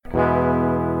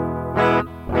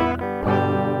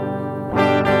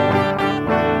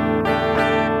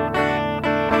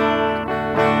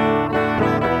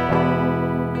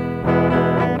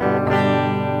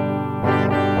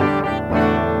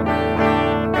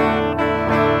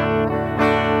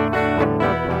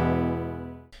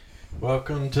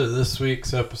Welcome to this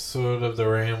week's episode of the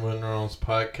Ramblin' Reynolds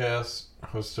podcast,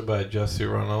 hosted by Jesse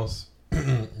Reynolds.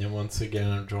 And once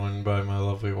again, I'm joined by my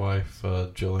lovely wife,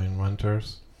 Jillian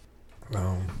Winters.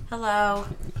 Hello.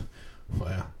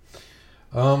 Wow.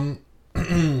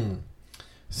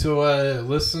 So I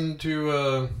listened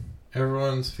to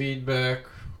everyone's feedback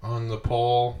on the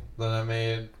poll that I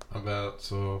made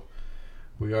so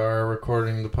we are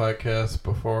recording the podcast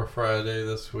before Friday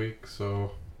this week,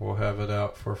 so we'll have it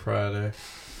out for Friday.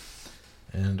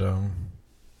 And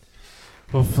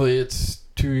hopefully it's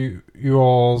to you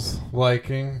all's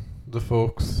liking, the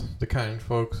kind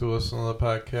folks who listen to the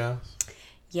podcast.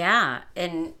 Yeah,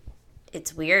 and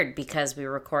it's weird because we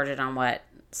recorded on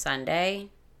Sunday?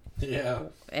 Yeah.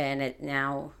 And it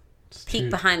now,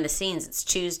 behind the scenes, it's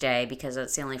Tuesday because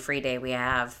it's the only free day we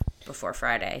have before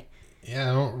Friday.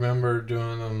 Yeah, I don't remember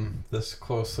doing them this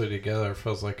closely together. It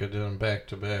feels like I did them back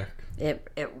to back.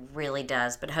 It really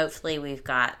does, but hopefully we've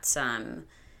got some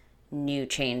new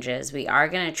changes. We are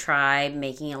going to try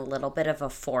making a little bit of a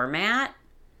format,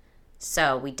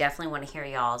 so we definitely want to hear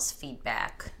y'all's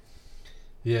feedback.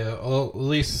 Yeah, well, at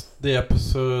least the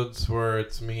episodes where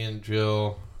it's me and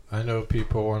Jill, I know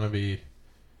people want to be,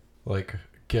 like,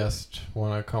 guests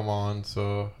when I come on,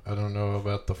 so I don't know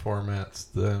about the formats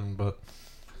then, but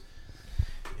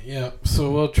yeah,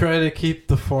 so we'll try to keep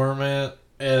the format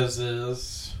as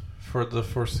is for the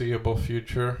foreseeable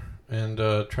future and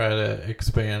try to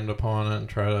expand upon it and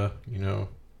try to,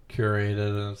 curate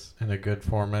it in a good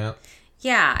format.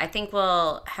 Yeah, I think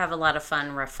we'll have a lot of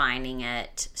fun refining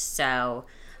it, so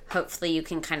hopefully you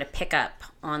can kind of pick up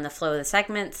on the flow of the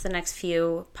segments the next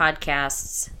few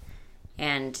podcasts,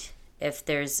 and if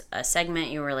there's a segment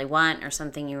you really want or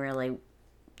something you really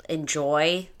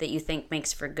enjoy that you think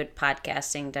makes for good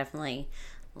podcasting, definitely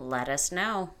let us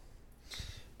know.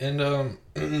 And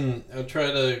I'll try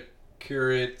to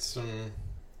curate some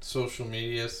social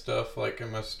media stuff, like in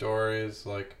my stories,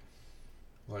 like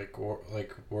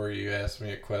where you ask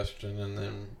me a question, and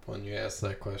then when you ask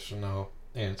that question, I'll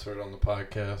answer it on the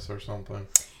podcast or something.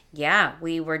 Yeah,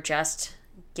 we were just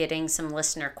getting some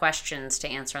listener questions to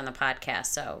answer on the podcast,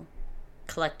 so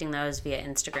collecting those via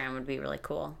Instagram would be really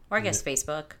cool. Or I guess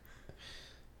Facebook.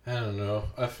 I don't know.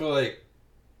 I feel like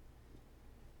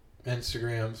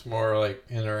Instagram's more like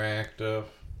interactive.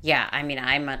 Yeah, I mean,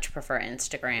 I much prefer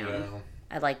Instagram. Yeah.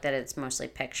 I like that it's mostly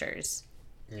pictures.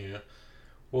 Yeah.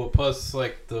 Well, plus,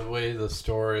 like, the way the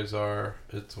stories are,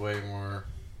 it's way more...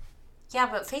 Yeah,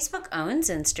 but Facebook owns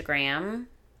Instagram.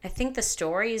 I think the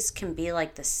stories can be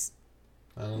like this...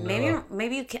 I don't know.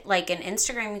 Maybe you can, like, in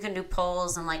Instagram, you can do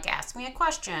polls and, like, ask me a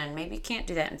question. Maybe you can't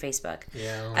do that in Facebook.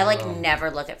 Yeah, I like,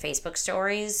 never look at Facebook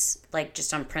stories, like,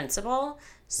 just on principle.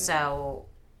 So,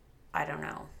 I don't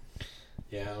know.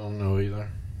 Yeah, I don't know either.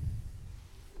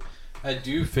 I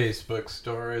do Facebook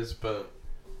stories, but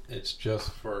it's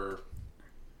just for,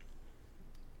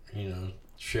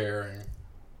 sharing.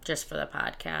 Just for the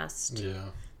podcast. Yeah.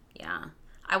 Yeah.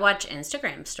 I watch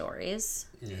Instagram stories,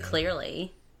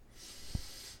 clearly.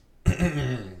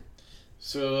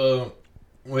 So,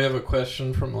 we have a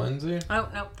question from Lindsay. Oh,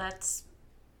 nope, that's...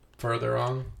 Further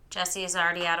on. Jesse is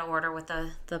already out of order with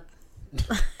the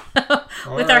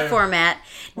with our format.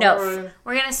 No,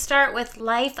 we're going to start with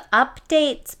life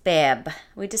updates, babe.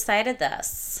 We decided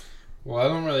this. Well, I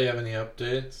don't really have any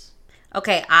updates.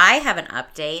 Okay, I have an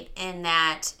update in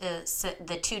that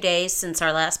the 2 days since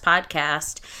our last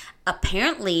podcast,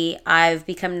 apparently I've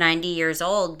become 90 years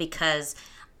old because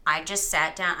I just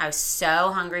sat down. I was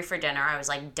so hungry for dinner. I was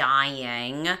like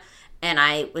dying. And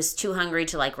I was too hungry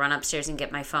to like run upstairs and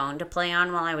get my phone to play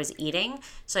on while I was eating.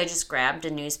 So I just grabbed a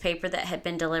newspaper that had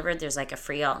been delivered. There's like a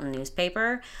free Alton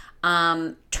newspaper.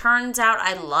 Turns out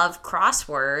I love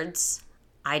crosswords.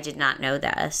 I did not know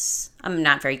this. I'm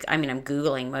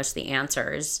Googling most of the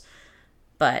answers.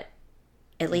 But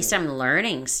at least I'm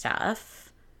learning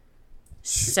stuff.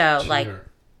 So like,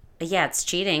 yeah, it's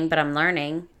cheating, but I'm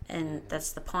learning. And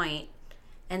that's the point.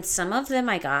 And some of them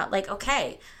I got like,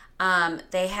 okay.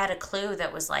 They had a clue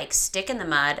that was like stick in the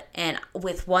mud, and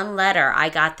with one letter, I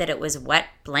got that it was wet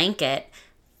blanket.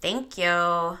 Thank you.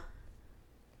 All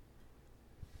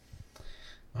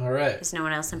right. Is no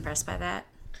one else impressed by that?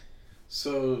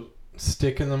 So,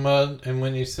 stick in the mud, and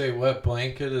when you say wet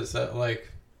blanket, is that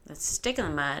like... That's stick in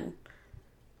the mud.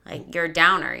 Like, you're a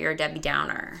downer. You're a Debbie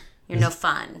Downer. You're no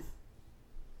fun.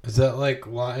 Is that like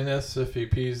Linus if he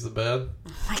pees the bed?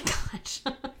 Oh my gosh.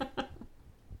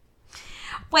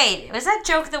 Wait, was that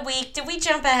joke of the week? Did we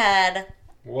jump ahead?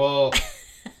 Well,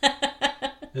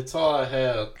 it's all I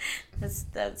had.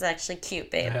 That's actually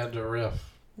cute, babe. I had to riff.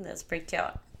 That's pretty cute.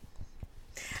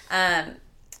 Yeah,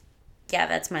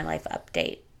 that's my life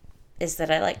update. is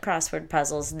that I like crossword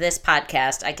puzzles. This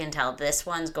podcast, I can tell this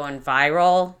one's going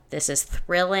viral. This is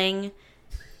thrilling.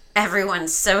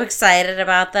 Everyone's so excited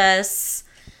about this.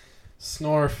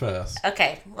 Snorefest.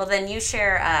 Okay, well then you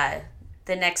share.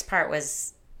 The next part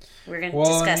was we're going to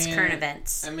discuss current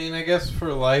events. I mean, I guess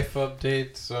for life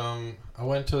updates, I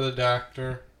went to the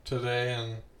doctor today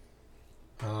and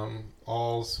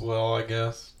all's well, I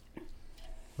guess.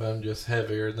 But I'm just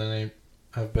heavier than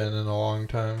I've been in a long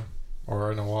time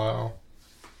or in a while.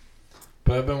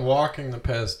 But I've been walking the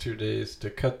past 2 days to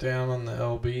cut down on the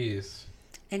LBs.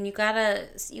 And you gotta,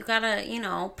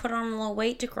 put on a little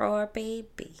weight to grow our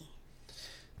baby.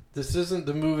 This isn't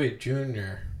the movie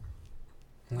Junior.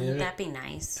 Wouldn't that be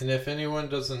nice? And if anyone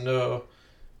doesn't know,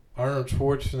 Arnold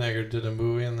Schwarzenegger did a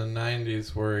movie in the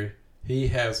 90s where he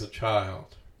has a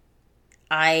child.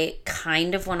 I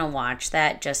kind of want to watch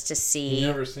that just to see. You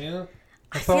never seen it?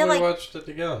 I thought we watched it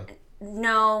together.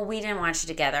 No, we didn't watch it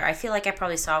together. I feel like I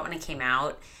probably saw it when it came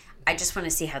out. I just want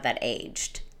to see how that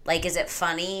aged. Like, is it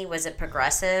funny? Was it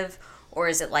progressive? Or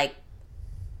is it like,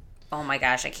 oh my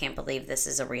gosh, I can't believe this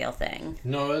is a real thing?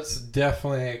 No, it's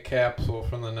definitely a capsule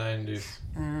from the 90s.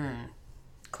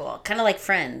 Cool. Kind of like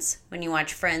Friends. When you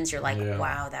watch Friends, you're like,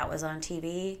 wow, that was on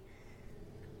TV?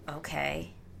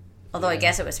 Okay. Although I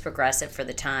guess it was progressive for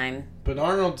the time. But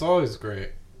Arnold's always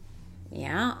great.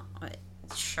 Yeah.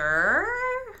 Sure.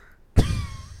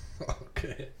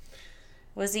 Okay.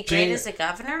 Was he great as a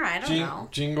governor? I don't know.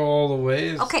 Jingle All the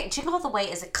Way. Okay, Jingle All the Way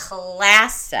is a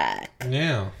classic.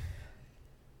 Yeah.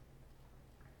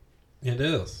 It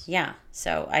is. Yeah.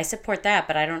 So I support that,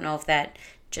 but I don't know if that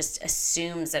just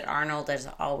assumes that Arnold is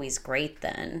always great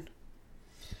then.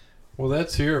 Well,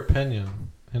 that's your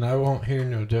opinion, and I won't hear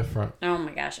no different. Oh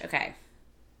my gosh. Okay.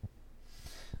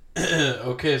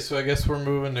 Okay, so I guess we're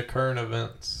moving to current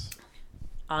events.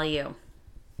 All you.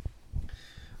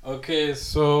 Okay,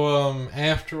 so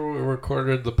after we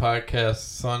recorded the podcast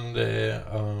Sunday,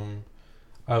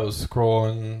 I was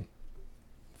scrolling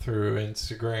through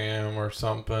Instagram or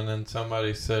something, and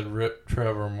somebody said "Rip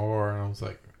Trevor Moore," and I was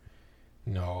like,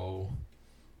 "No,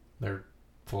 they're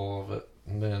full of it."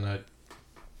 And then I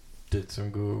did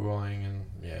some Googling, and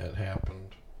yeah, it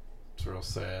happened. It's real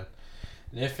sad.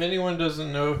 And if anyone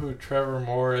doesn't know who Trevor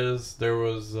Moore is, there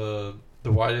was The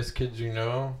Whitest Kids You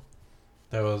Know.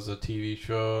 That was a TV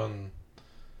show in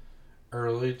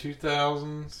early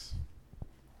 2000s.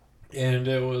 And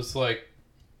it was like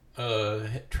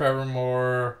Trevor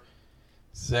Moore,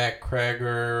 Zach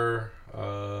Cregger,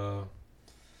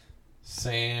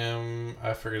 Sam,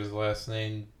 I forget his last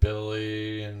name,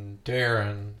 Billy, and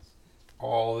Darren.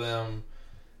 All of them,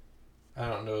 I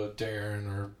don't know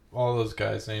Darren or all those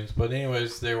guys' names. But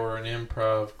anyways, they were an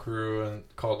improv crew and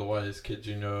called The Whitest Kids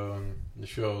You Know. And the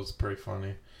show was pretty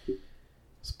funny.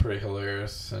 It's pretty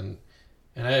hilarious, and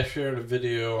I shared a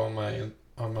video on my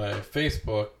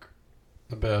Facebook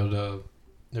about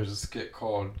there's a skit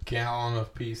called Gallon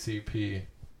of PCP.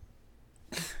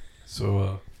 So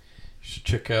you should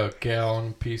check out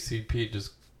Gallon PCP.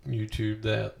 Just YouTube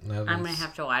that. I'm gonna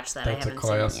have to watch that. I haven't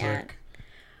seen it yet.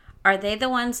 Are they the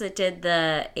ones that did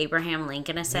the Abraham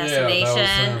Lincoln assassination? Yeah,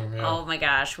 that was them, yeah. Oh my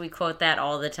gosh, we quote that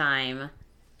all the time.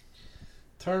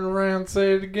 Turn around,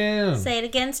 say it again. Say it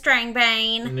again,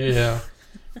 Strangbane. Yeah.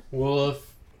 Well,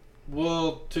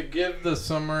 to give the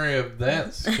summary of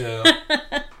that skit,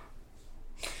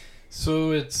 so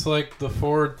it's like the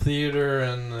Ford Theater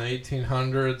in the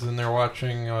 1800s, and they're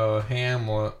watching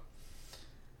Hamlet,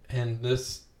 and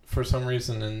this, for some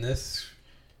reason, in the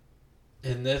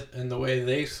way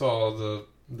they saw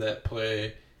that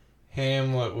play,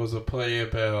 Hamlet was a play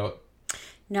about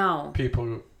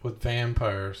people with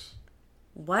vampires.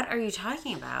 What are you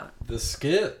talking about? The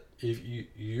skit, if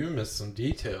you missed some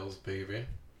details, baby.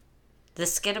 The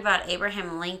skit about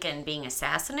Abraham Lincoln being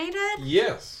assassinated?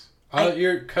 Yes.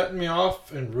 You're cutting me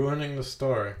off and ruining the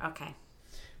story. Okay.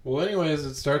 Well, anyways,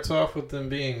 it starts off with them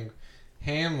being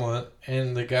Hamlet,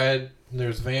 and the guy,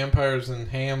 there's vampires in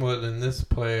Hamlet in this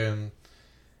play, and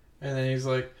then he's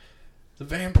like, the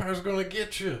vampire's gonna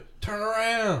get you. Turn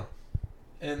around.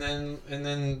 And then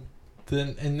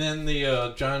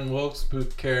the John Wilkes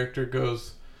Booth character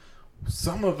goes,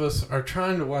 some of us are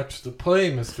trying to watch the play,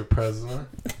 Mr. President.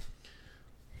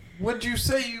 What'd you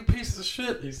say, you piece of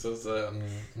shit? He says that, and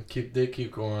they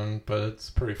keep going, but it's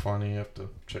pretty funny. You have to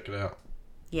check it out.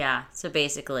 Yeah, so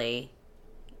basically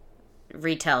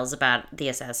retells about the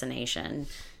assassination.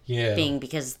 Yeah. Being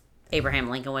because Abraham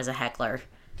Lincoln was a heckler.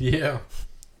 Yeah.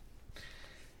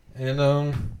 And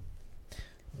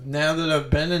now that I've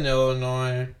been in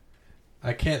Illinois,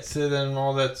 I can't say that I'm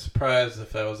all that surprised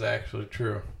if that was actually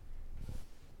true.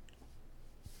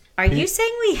 Are you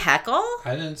saying we heckle?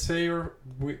 I didn't say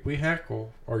we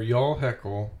heckle or y'all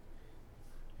heckle.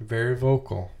 Very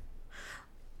vocal.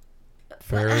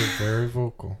 Very, very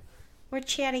vocal. We're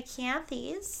chatty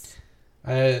Cathy's.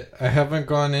 I haven't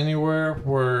gone anywhere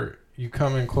where you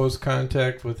come in close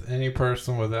contact with any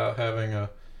person without having a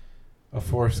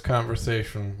forced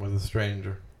conversation with a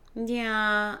stranger.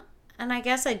 Yeah, and I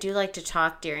guess I do like to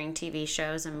talk during TV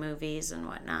shows and movies and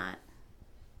whatnot.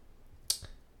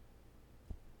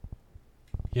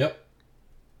 Yep.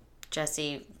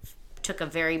 Jesse took a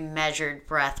very measured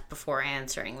breath before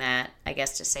answering that, I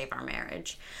guess to save our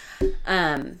marriage.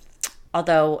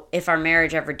 Although, if our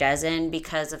marriage ever does end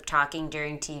because of talking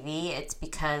during TV, it's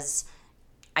because,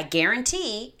 I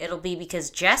guarantee, it'll be because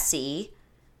Jesse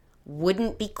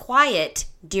wouldn't be quiet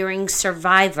during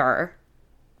Survivor.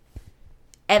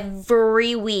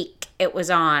 Every week it was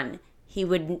on, he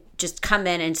would just come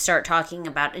in and start talking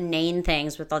about inane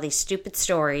things with all these stupid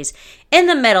stories in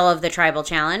the middle of the tribal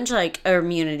challenge, like a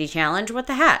immunity challenge. What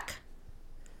the heck?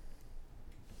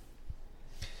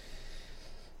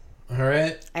 All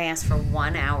right. I asked for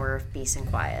 1 hour of peace and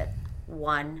quiet.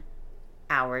 1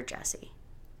 hour, Jesse.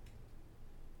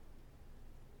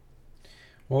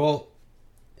 Well,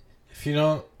 if you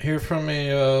don't hear from me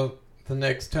the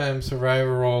next time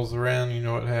Survivor rolls around, you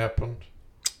know what happened.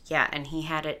 Yeah, and he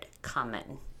had it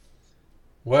coming.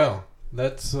 Well,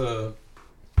 that's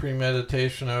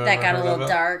premeditation. That got a little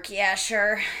dark. Yeah,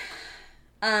 sure.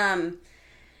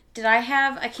 Did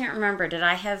I can't remember. Did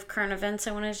I have current events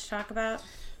I wanted to talk about?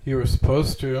 You were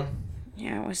supposed to.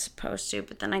 Yeah, I was supposed to,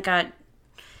 but then I got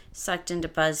sucked into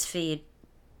BuzzFeed.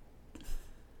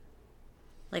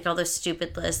 Like all those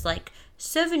stupid lists, like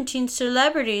 17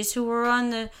 celebrities who were on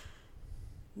the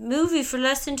movie for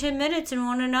less than 10 minutes and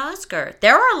won an Oscar.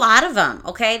 There were a lot of them,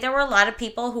 okay? There were a lot of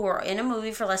people who were in a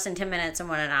movie for less than 10 minutes and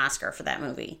won an Oscar for that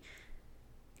movie.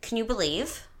 Can you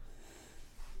believe?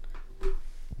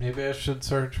 Maybe I should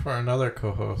search for another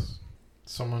co-host.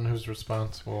 Someone who's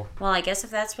responsible. Well, I guess if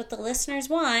that's what the listeners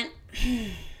want.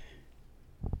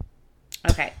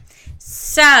 Okay.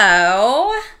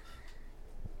 So.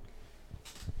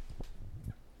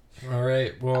 All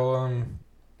right. Well,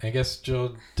 I guess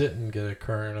Jill didn't get a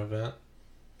current event.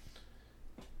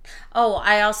 Oh,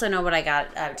 I also know what I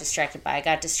got distracted by. I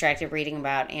got distracted reading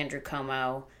about Andrew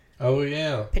Cuomo. Oh,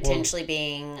 yeah. Potentially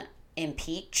being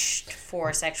impeached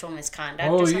for sexual misconduct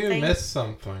or something. Oh, you missed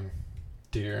something,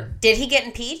 dear. Did he get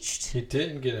impeached? He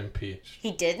didn't get impeached.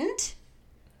 He didn't?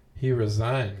 He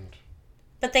resigned.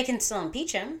 But they can still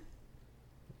impeach him.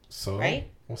 So? Right?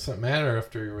 What's that matter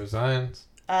after he resigns?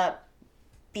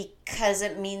 Because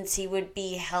it means he would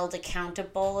be held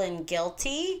accountable and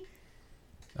guilty.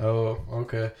 Oh,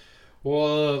 okay.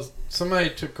 Well,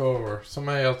 somebody took over.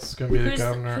 Somebody else is going to be the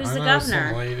governor. Who's the governor?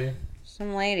 Some lady.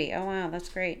 Some lady. Oh, wow. That's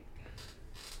great.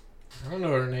 I don't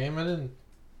know her name. I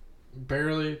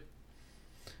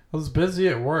was busy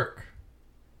at work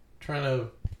trying to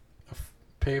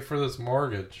pay for this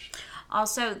mortgage.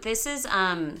 Also, this is,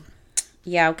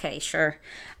 yeah, okay, sure.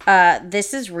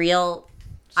 This is real.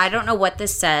 I don't know what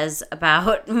this says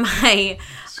about my,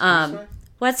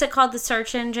 what's it called? The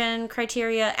search engine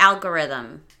criteria?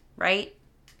 Algorithm, right?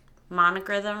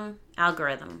 Monogram?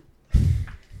 Algorithm.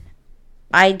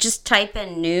 I just type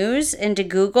in news into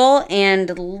Google,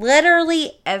 and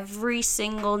literally every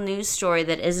single news story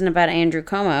that isn't about Andrew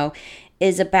Cuomo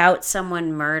is about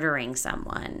someone murdering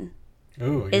someone.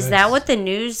 Ooh, is that what the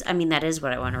news... I mean, that is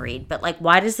what I want to read. But, like,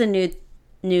 why does the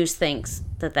news think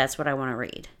that that's what I want to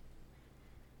read?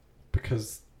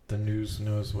 Because the news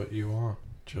knows what you want,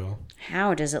 Jill.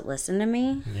 How? Does it listen to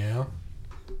me? Yeah.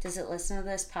 Does it listen to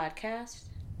this podcast?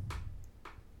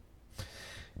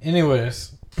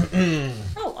 Anyways...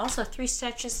 Oh, also 3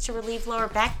 stitches to relieve lower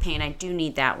back pain. I do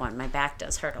need that one. My back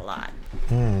does hurt a lot.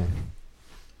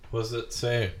 What does it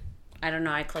say? I don't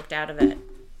know. I clicked out of it.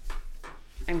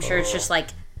 I'm sure it's just like,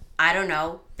 I don't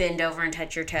know, bend over and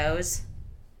touch your toes.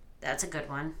 That's a good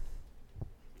one.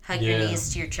 Hug your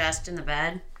knees to your chest in the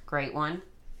bed. Great one.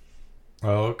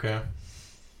 Oh, okay.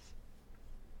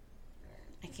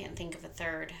 I can't think of a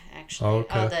third, actually. Oh,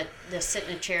 okay. Oh, the sit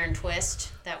in a chair and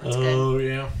twist. That one's good. Oh,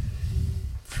 yeah.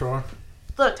 Sure.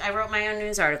 Look, I wrote my own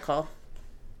news article.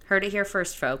 Heard it here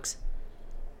first, folks.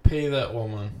 Pay that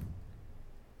woman.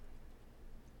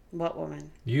 What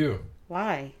woman? You.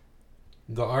 Why?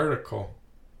 The article.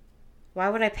 Why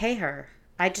would I pay her?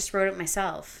 I just wrote it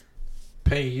myself.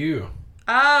 Pay you.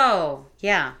 Oh,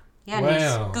 yeah. Yeah,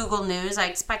 wow. News, Google News. I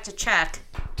expect a check.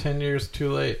 10 years too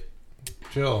late.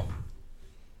 Jill.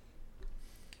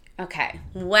 Okay.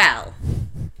 Well,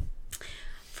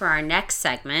 for our next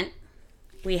segment,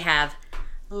 we have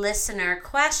listener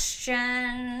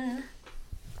question.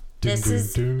 Dun, dun,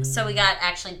 dun. So we got,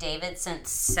 actually, David sent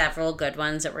several good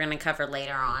ones that we're going to cover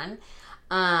later on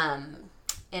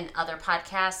in other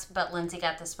podcasts, but Lindsay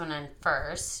got this one in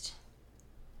first.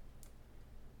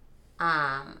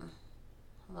 Hold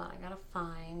on, I gotta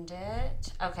find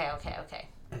it. Okay.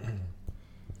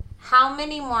 How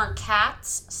many more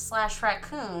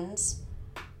cats/raccoons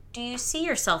do you see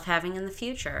yourself having in the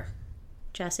future?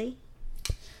 Jesse?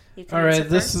 You can All right, answer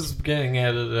this first. is getting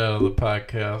edited out of the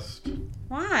podcast.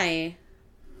 Why?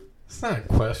 It's not a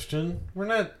question. We're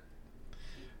not...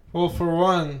 Well, for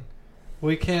one,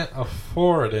 we can't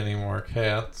afford any more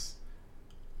cats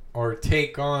or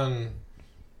take on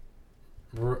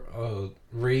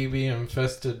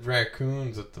rabies-infested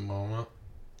raccoons at the moment.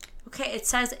 Okay, it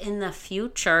says in the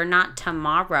future, not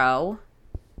tomorrow.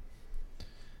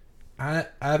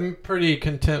 I'm pretty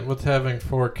content with having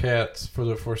 4 cats for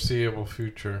the foreseeable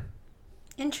future.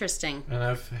 Interesting. And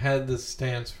I've had this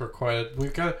stance for we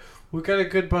got a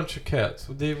good bunch of cats.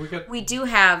 We do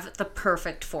have the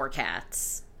perfect 4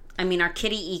 cats. I mean, our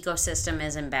kitty ecosystem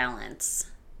is in balance.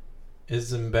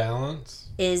 Is in balance?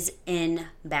 Is in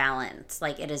balance.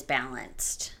 Like, it is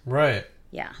balanced. Right.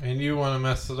 Yeah. And you want to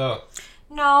mess it up.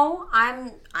 No,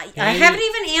 I haven't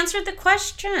even answered the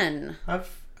question. I've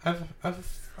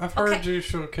heard you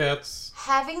show cats.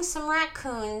 Having some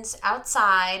raccoons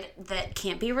outside that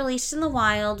can't be released in the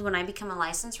wild when I become a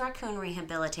licensed raccoon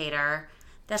rehabilitator,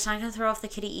 that's not going to throw off the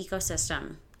kitty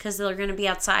ecosystem because they're going to be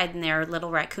outside in their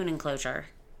little raccoon enclosure.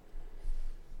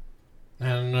 I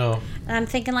don't know. And I'm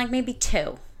thinking like maybe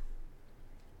 2.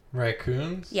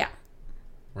 Raccoons? Yeah.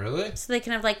 Really? So they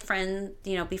can have like friends,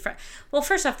 be friends. Well,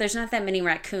 first off, there's not that many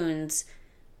raccoons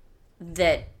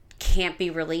that can't be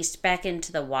released back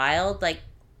into the wild. Like,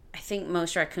 I think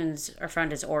most raccoons are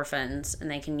found as orphans and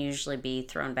they can usually be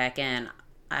thrown back in.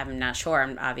 I'm not sure.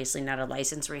 I'm obviously not a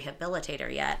licensed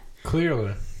rehabilitator yet.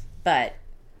 Clearly. But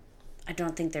I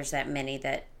don't think there's that many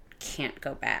that can't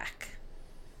go back.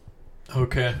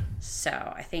 Okay.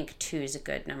 So I think 2 is a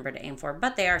good number to aim for.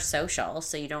 But they are social,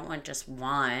 so you don't want just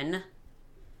one.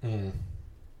 Kind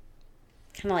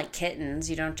of like kittens.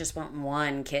 You don't just want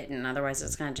one kitten. Otherwise,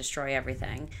 it's going to destroy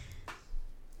everything.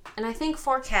 And I think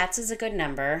 4 cats is a good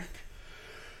number.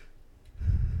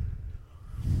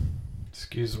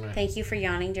 Excuse me. Thank you for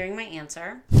yawning during my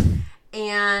answer.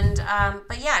 And,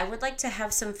 but yeah, I would like to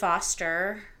have some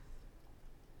foster.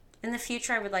 In the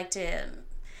future, I would like to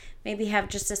maybe have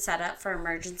just a setup for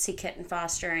emergency kitten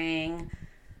fostering.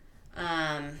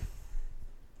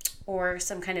 Or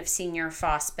some kind of senior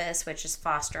fospice, which is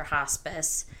foster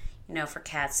hospice, for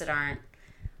cats that aren't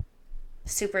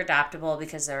super adoptable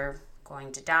because they're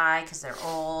going to die, because they're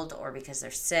old, or because they're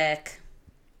sick.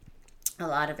 A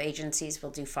lot of agencies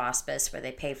will do fospice where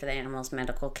they pay for the animal's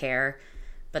medical care,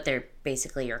 but they're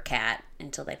basically your cat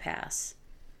until they pass.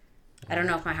 I don't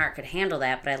know if my heart could handle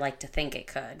that, but I like to think it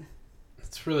could.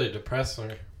 It's really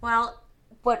depressing. Well,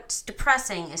 what's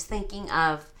depressing is thinking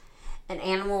of an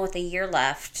animal with a year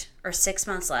left or 6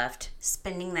 months left,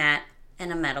 spending that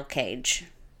in a metal cage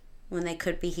when they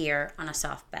could be here on a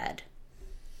soft bed.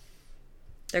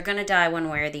 They're going to die one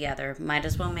way or the other. Might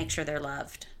as well make sure they're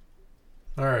loved.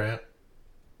 All right.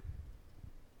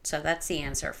 So that's the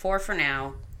answer. 4 for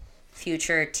now.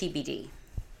 Future TBD.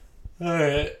 All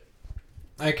right.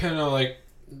 I kind of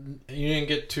you didn't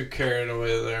get too carried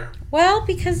away there. Well,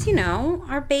 because,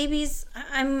 our babies,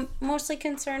 I'm mostly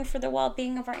concerned for the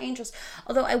well-being of our angels.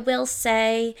 Although I will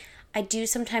say, I do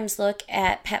sometimes look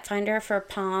at Pet Finder for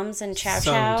Poms and Chow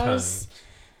Chows.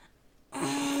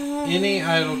 Any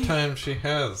idle time she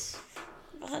has.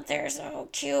 But they're so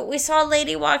cute. We saw a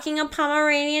lady walking a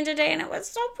Pomeranian today, and it was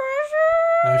so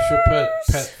precious. I should put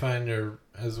Pet Finder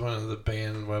as one of the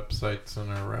banned websites on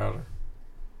our router.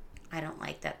 I don't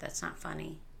like that. That's not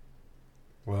funny.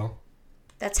 Well.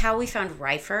 That's how we found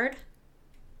Ryford.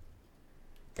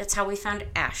 That's how we found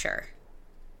Asher.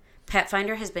 Pet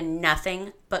Finder has been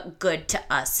nothing but good to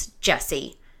us,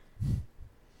 Jesse.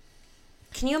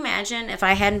 Can you imagine if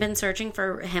I hadn't been searching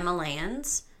for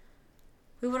Himalayans?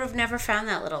 We would have never found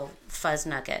that little fuzz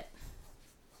nugget.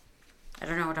 I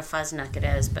don't know what a fuzz nugget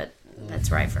is, but that's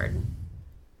Ryford.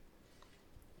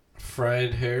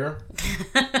 Fried hair.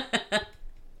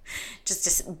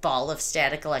 Just a ball of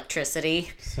static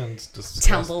electricity. Sounds disgusting.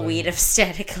 Tumbleweed of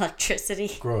static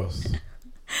electricity. Gross.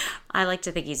 I like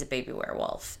to think he's a baby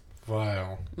werewolf.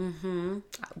 Vile. Mm-hmm.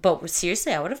 But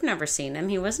seriously, I would have never seen him.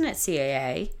 He wasn't at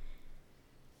CAA.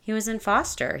 He was in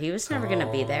foster. He was never going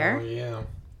to be there. Oh, yeah.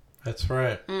 That's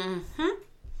right. Mm-hmm.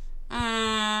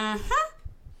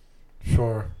 Mm-hmm.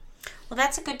 Sure. Well,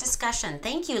 that's a good discussion.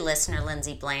 Thank you, listener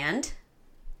Lindsay Bland.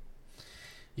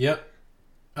 Yep.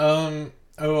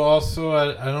 Oh, also,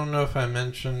 I don't know if I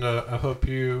mentioned, I hope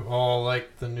you all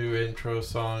like the new intro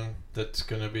song that's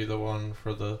going to be the one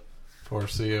for the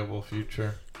foreseeable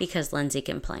future. Because Lindsay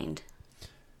complained.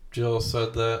 Jill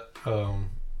said that.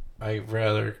 I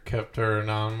rather kept her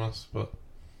anonymous, but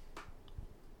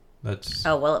that's...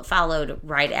 Oh, well, it followed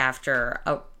right after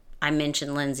I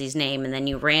mentioned Lindsay's name, and then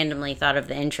you randomly thought of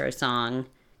the intro song.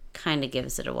 Kind of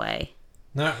gives it away.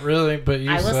 Not really, but you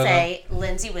I will said... say,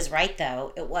 Lindsay was right,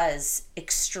 though. It was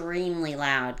extremely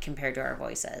loud compared to our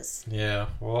voices. Yeah,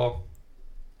 well,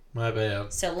 my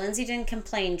bad. So Lindsay didn't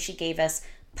complain. She gave us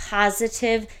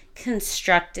positive,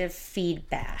 constructive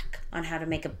feedback on how to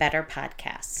make a better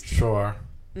podcast. Sure.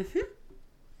 Mm-hmm.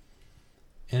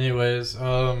 Anyways,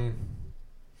 oh,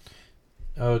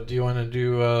 do you want to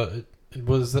do,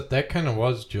 was that kind of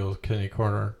was Jill's Kitty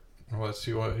Corner, unless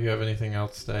you have anything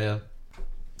else to add?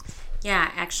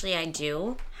 Yeah, actually I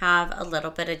do have a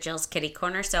little bit of Jill's Kitty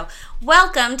Corner. So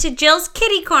welcome to Jill's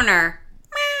Kitty Corner.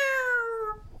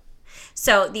 Meow.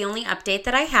 So the only update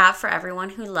that I have for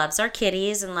everyone who loves our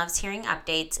kitties and loves hearing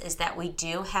updates is that we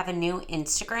do have a new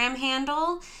Instagram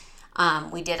handle.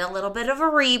 We did a little bit of a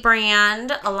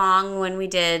rebrand along when we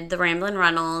did the Ramblin'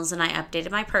 Runnels, and I updated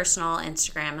my personal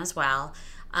Instagram as well.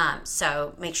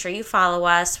 So make sure you follow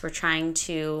us. We're trying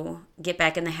to get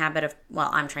back in the habit of,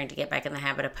 I'm trying to get back in the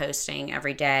habit of posting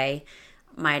every day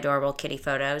my adorable kitty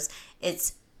photos.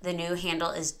 The new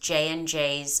handle is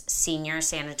J&J's Senior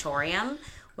Sanatorium,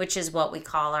 which is what we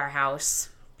call our house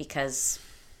because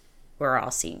we're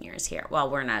all seniors here.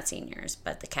 Well, we're not seniors,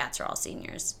 but the cats are all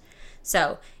seniors.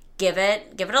 So give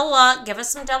it a look. Give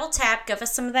us some double tap. Give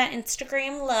us some of that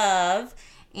Instagram love.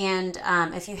 And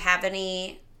if you have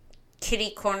any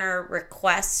kitty corner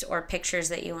requests or pictures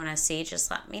that you want to see, just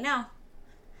let me know.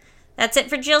 That's it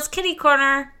for Jill's Kitty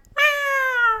Corner.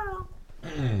 Meow.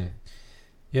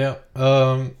 Yeah.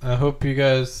 I hope you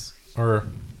guys, or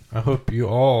I hope you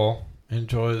all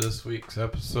enjoy this week's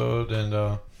episode, and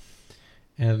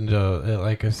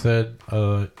like I said,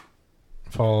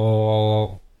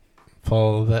 follow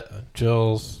that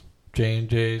Jill's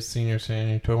J&J's Senior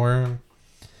Sanatorium.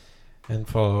 And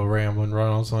follow Ramblin'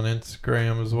 Runnels on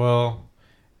Instagram as well.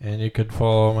 And you could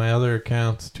follow my other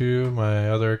accounts too. My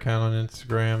other account on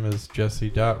Instagram is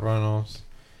Jesse.Runnels.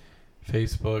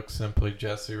 Facebook, simply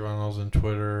Jesse Runnels. And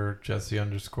Twitter,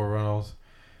 Jesse_Runnels.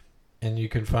 And you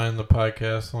can find the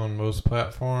podcast on most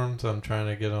platforms. I'm trying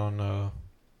to get on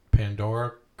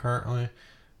Pandora currently.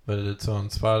 But it's on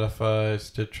Spotify,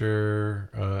 Stitcher,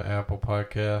 Apple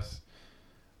Podcasts,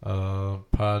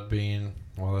 Podbean.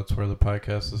 Well, that's where the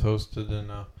podcast is hosted.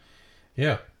 And I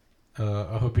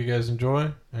hope you guys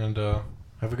enjoy, and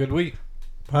have a good week.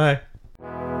 Bye.